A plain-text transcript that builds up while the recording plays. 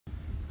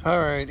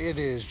Alright, it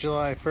is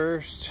July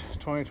 1st,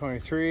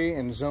 2023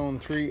 in Zone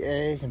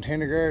 3A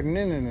Container Garden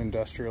in an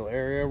industrial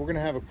area. We're going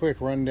to have a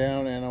quick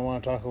rundown and I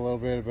want to talk a little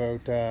bit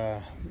about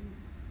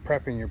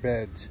prepping your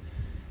beds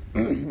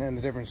and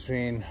the difference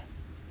between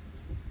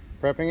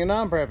prepping and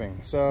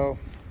non-prepping. So,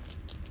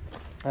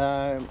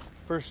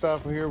 first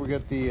off here we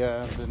got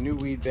the new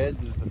weed bed.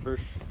 This is the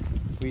first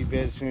weed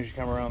bed. As soon as you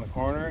come around the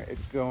corner,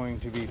 it's going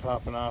to be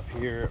popping off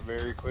here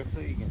very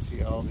quickly. You can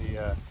see all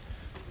the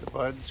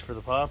buds for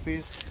the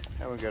poppies,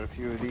 and we got a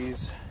few of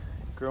these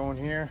growing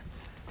here.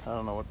 I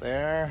don't know what they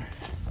are.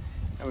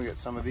 And we got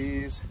some of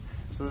these.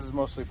 So this is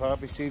mostly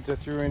poppy seeds I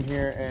threw in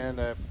here, and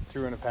I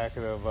threw in a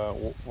packet of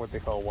what they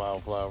call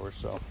wildflowers.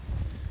 So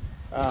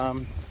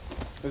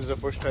this is a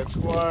bush type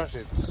squash.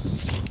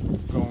 It's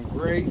going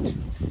great.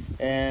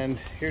 And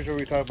here's where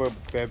we talk about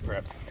bed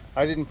prep.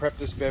 I didn't prep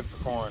this bed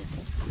for corn,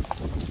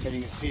 and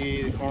you can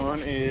see the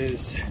corn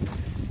is,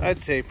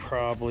 I'd say,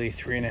 probably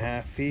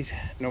 3.5 feet,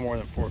 no more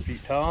than 4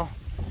 feet tall,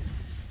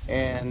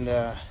 and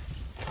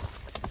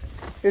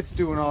it's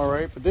doing all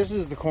right. But this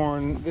is the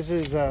corn. This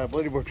is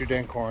Bloody Butcher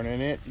dent corn,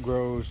 and it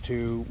grows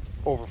to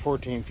over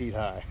 14 feet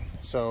high.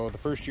 So the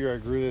first year I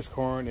grew this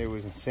corn, it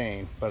was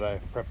insane, but I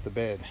prepped the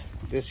bed.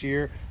 This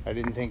year I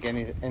didn't think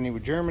any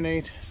would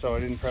germinate, so I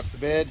didn't prep the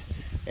bed,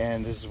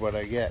 and this is what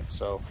I get.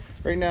 So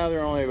right now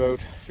they're only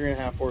about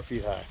 3.5, 4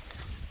 feet high.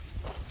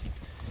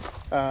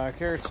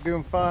 Carrots are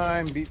doing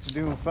fine, beets are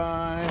doing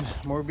fine,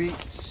 more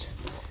beets.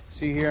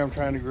 See here, I'm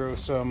trying to grow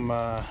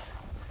some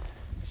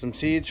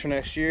seeds for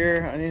next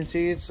year, onion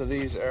seeds. So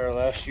these are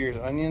last year's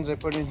onions I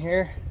put in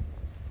here.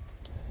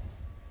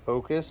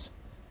 Focus.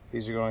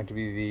 These are going to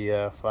be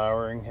the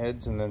flowering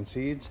heads and then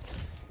seeds.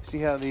 See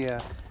how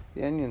the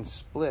onions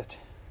split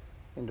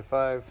into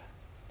 5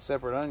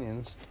 separate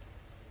onions,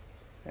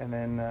 and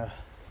then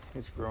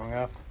it's growing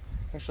up.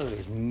 Actually,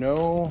 there's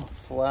no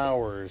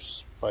flower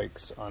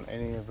spikes on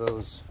any of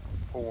those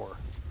 4.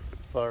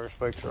 Flower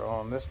spikes are all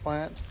on this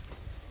plant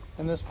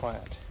and this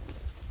plant.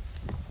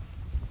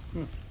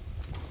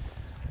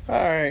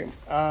 Alright,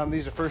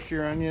 these are first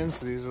year onions,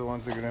 so these are the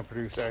ones that are going to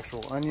produce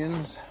actual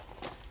onions.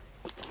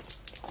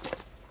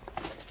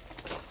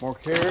 More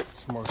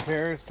carrots, more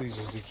carrots. These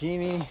are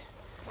zucchini.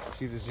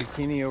 See, the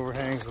zucchini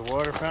overhangs the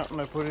water fountain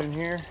I put in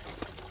here.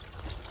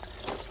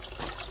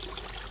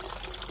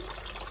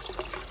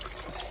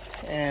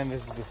 And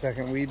this is the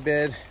second weed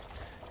bed,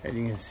 and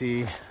you can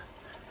see,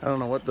 I don't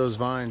know what those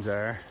vines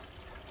are.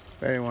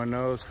 If anyone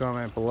knows,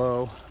 comment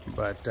below.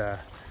 But the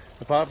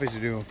poppies are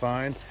doing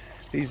fine.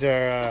 These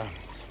are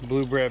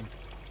blue bread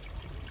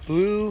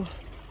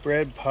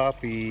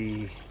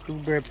poppies,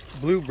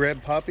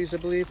 I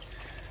believe.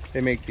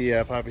 They make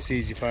the poppy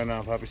seeds you find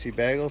on poppy seed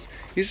bagels.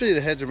 Usually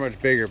the heads are much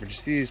bigger, but you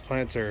see these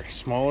plants are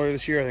smaller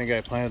this year. I think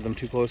I planted them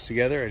too close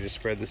together. I just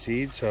spread the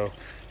seeds, so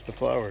the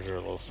flowers are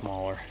a little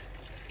smaller.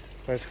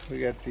 But we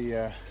got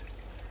the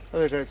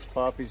other types of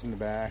poppies in the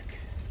back.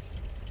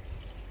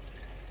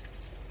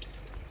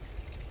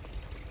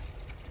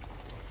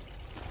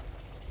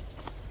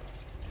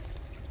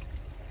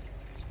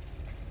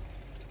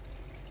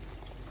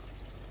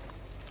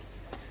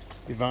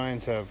 The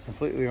vines have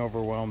completely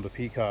overwhelmed the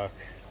peacock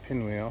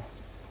pinwheel.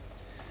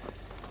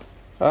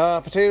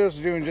 Potatoes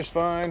are doing just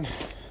fine.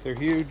 They're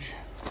huge,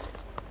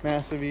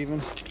 massive even.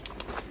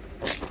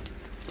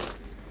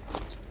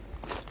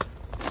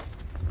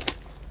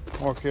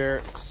 More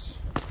carrots,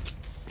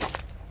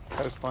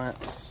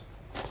 houseplants.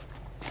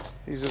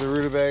 These are the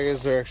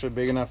rutabagas. They're actually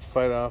big enough to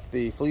fight off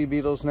the flea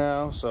beetles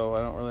now, so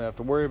I don't really have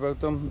to worry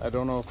about them. I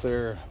don't know if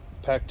they're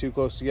packed too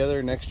close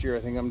together. Next year I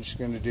think I'm just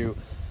going to do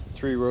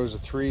 3 rows of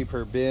 3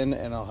 per bin,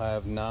 and I'll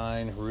have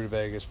 9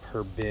 rutabagas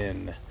per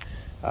bin.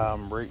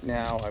 Right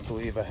now I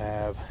believe I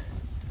have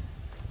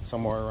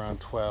somewhere around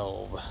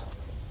 12.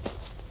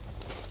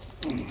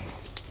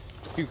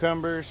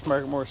 Cucumbers,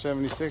 Marketmore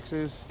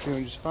 76s,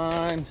 doing just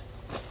fine.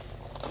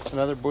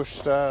 Another bush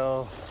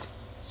style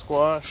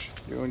squash,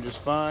 doing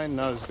just fine.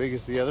 Not as big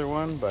as the other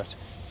one, but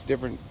it's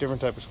different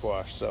type of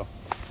squash. So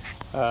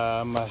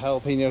my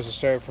jalapenos that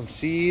started from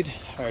seed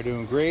are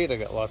doing great. I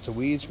got lots of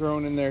weeds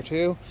growing in there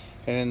too,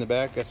 and in the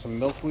back got some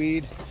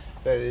milkweed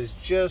that is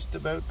just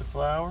about to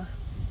flower.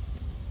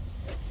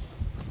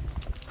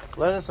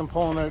 Lettuce I'm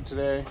pulling out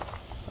today.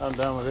 I'm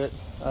done with it.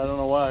 I don't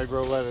know why I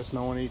grow lettuce,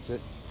 no one eats it.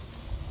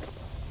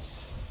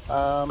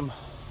 What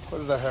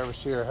did I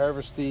harvest here? I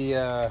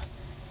harvested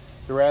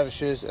the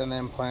radishes and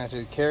then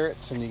planted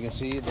carrots, and you can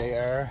see they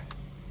are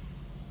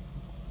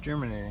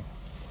germinating.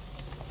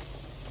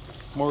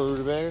 More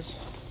rutabagas.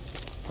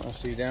 I'll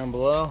see down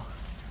below.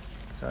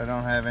 So I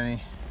don't have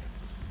any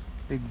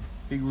big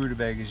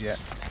rutabagas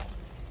yet.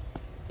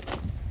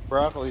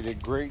 Broccoli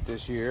did great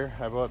this year.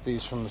 I bought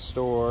these from the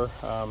store,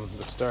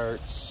 the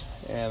starts,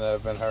 and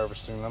I've been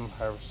harvesting them.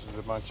 Harvested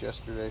a bunch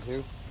yesterday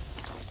too.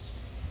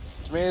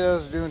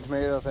 Tomatoes are doing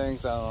tomato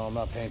things. I don't know, I'm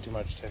not paying too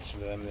much attention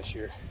to them this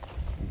year.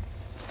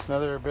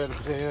 Another bed of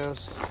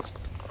potatoes,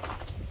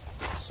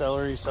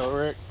 celery,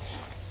 celeriac.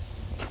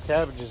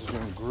 Cabbages are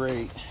doing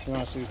great. You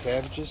want to see the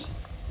cabbages?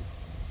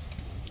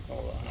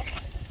 Hold on.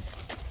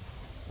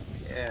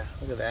 Yeah,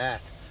 look at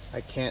that.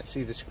 I can't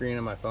see the screen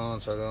on my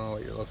phone, so I don't know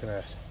what you're looking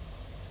at.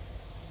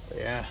 But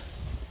yeah,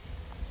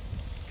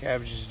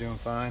 cabbage is doing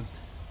fine.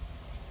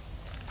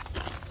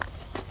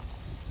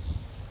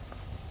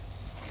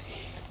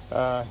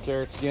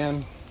 Carrots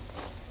again.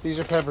 These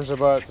are peppers I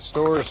bought at the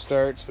store to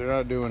start, so they're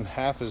not doing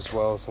half as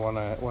well as the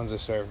ones I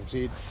started from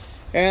seed.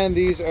 And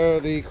these are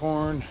the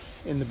corn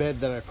in the bed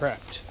that I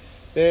prepped.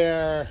 They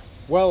are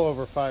well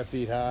over 5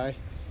 feet high.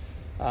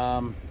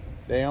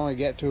 They only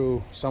get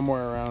to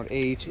somewhere around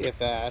 8, if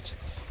that.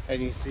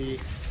 And you see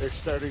they're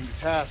starting to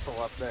tassel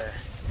up there.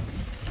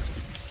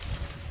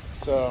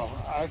 So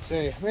I'd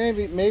say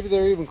maybe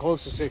they're even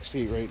close to 6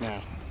 feet right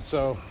now.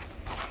 So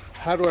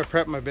how do I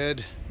prep my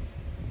bed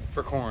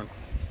for corn?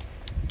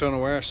 Don't know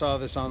where I saw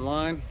this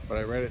online, but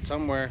I read it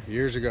somewhere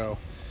years ago.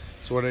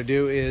 So what I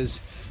do is,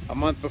 a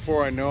month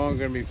before I know I'm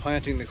going to be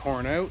planting the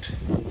corn out,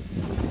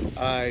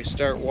 I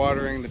start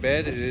watering the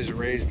bed. It is a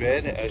raised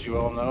bed, as you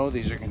all know.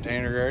 These are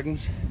container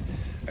gardens.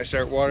 I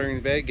start watering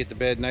the bed, get the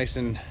bed nice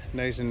and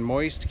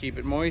moist, keep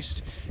it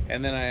moist,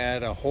 and then I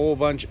add a whole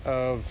bunch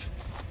of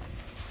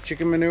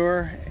chicken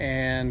manure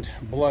and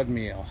blood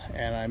meal,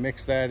 and I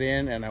mix that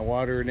in and I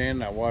water it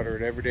in. I water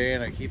it every day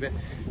and I keep it,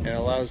 and it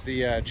allows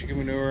the chicken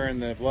manure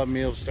and the blood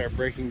meal to start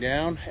breaking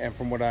down, and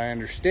from what I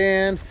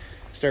understand,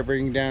 start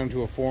breaking down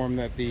to a form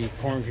that the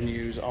corn can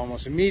use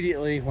almost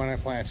immediately when I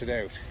plant it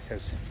out.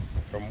 Because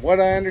from what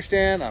I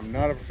understand, I'm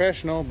not a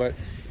professional, but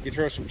you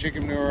throw some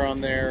chicken manure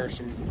on there or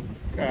some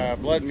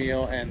blood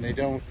meal and they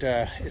don't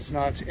it's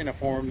not in a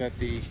form that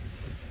the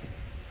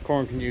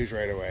corn can use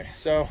right away.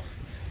 So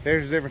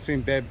there's the difference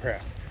between bed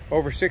prep.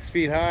 Over 6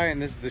 feet high,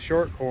 and this is the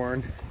short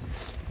corn,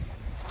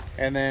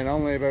 and then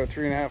only about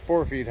 3.5 to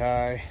 4 feet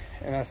high,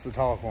 and that's the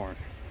tall corn.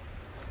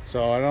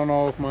 So I don't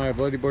know if my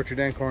Bloody Butcher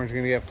Den corn is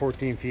going to get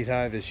 14 feet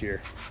high this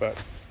year, but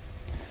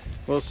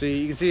we'll see.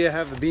 You can see I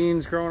have the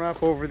beans growing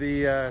up over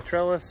the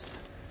trellis.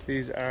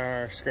 These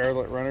are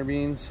Scarlet Runner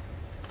beans.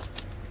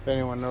 If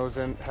anyone knows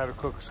how to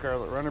cook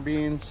Scarlet Runner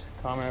beans,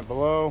 comment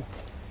below.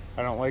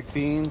 I don't like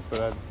beans,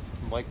 but I'd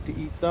like to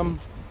eat them.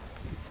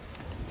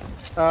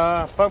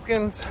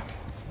 Pumpkins,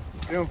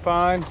 doing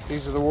fine.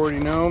 These are the warty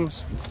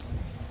gnomes.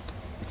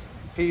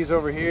 Peas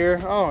over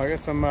here. Oh, I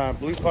got some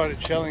blue potted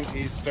shelling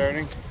peas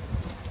starting.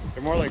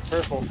 They're more like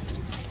purple.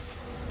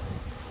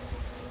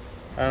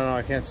 I don't know,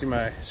 I can't see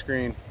my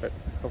screen, but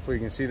hopefully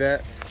you can see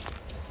that.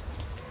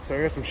 So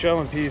I got some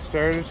shelling peas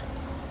started.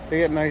 They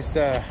get nice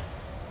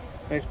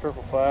nice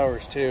purple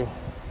flowers too.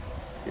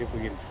 See if we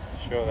can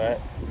show that.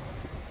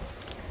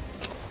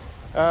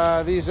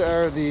 These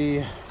are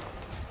the,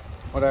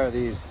 what are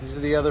these? These are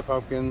the other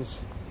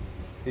pumpkins,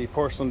 the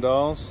porcelain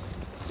dolls,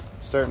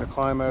 starting to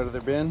climb out of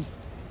their bin.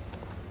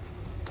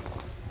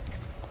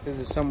 This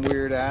is some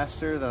weird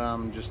aster that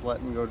I'm just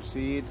letting go to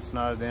seed. It's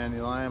not a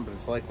dandelion, but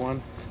it's like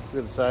one. Look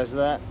at the size of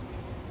that.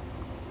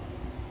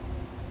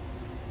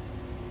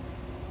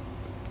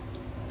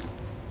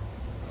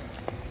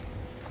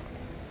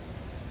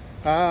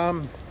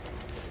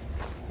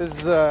 This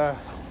is the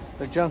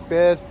junk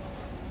bed.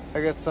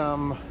 I got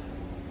some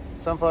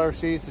sunflower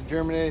seeds to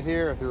germinate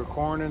here. I threw a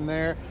corn in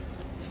there.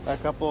 A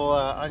couple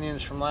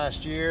onions from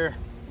last year.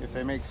 If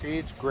they make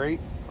seeds, great.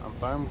 I'm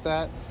fine with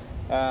that.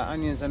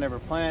 Onions I never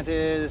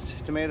planted.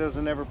 Tomatoes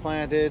I never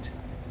planted.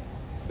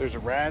 There's a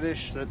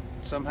radish that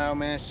somehow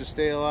managed to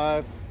stay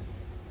alive.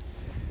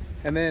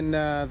 And then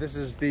this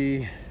is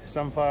the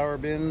sunflower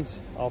bins.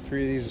 All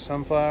three of these are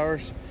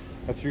sunflowers.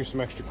 I threw some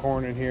extra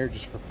corn in here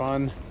just for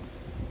fun.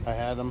 I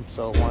had them,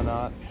 so why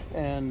not?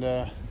 And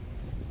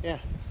yeah,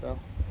 so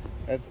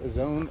that's a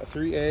zone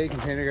 3A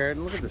container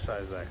garden. Look at the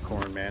size of that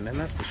corn, man, and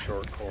that's the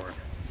short corn.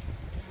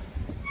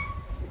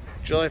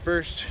 July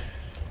 1st,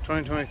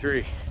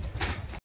 2023.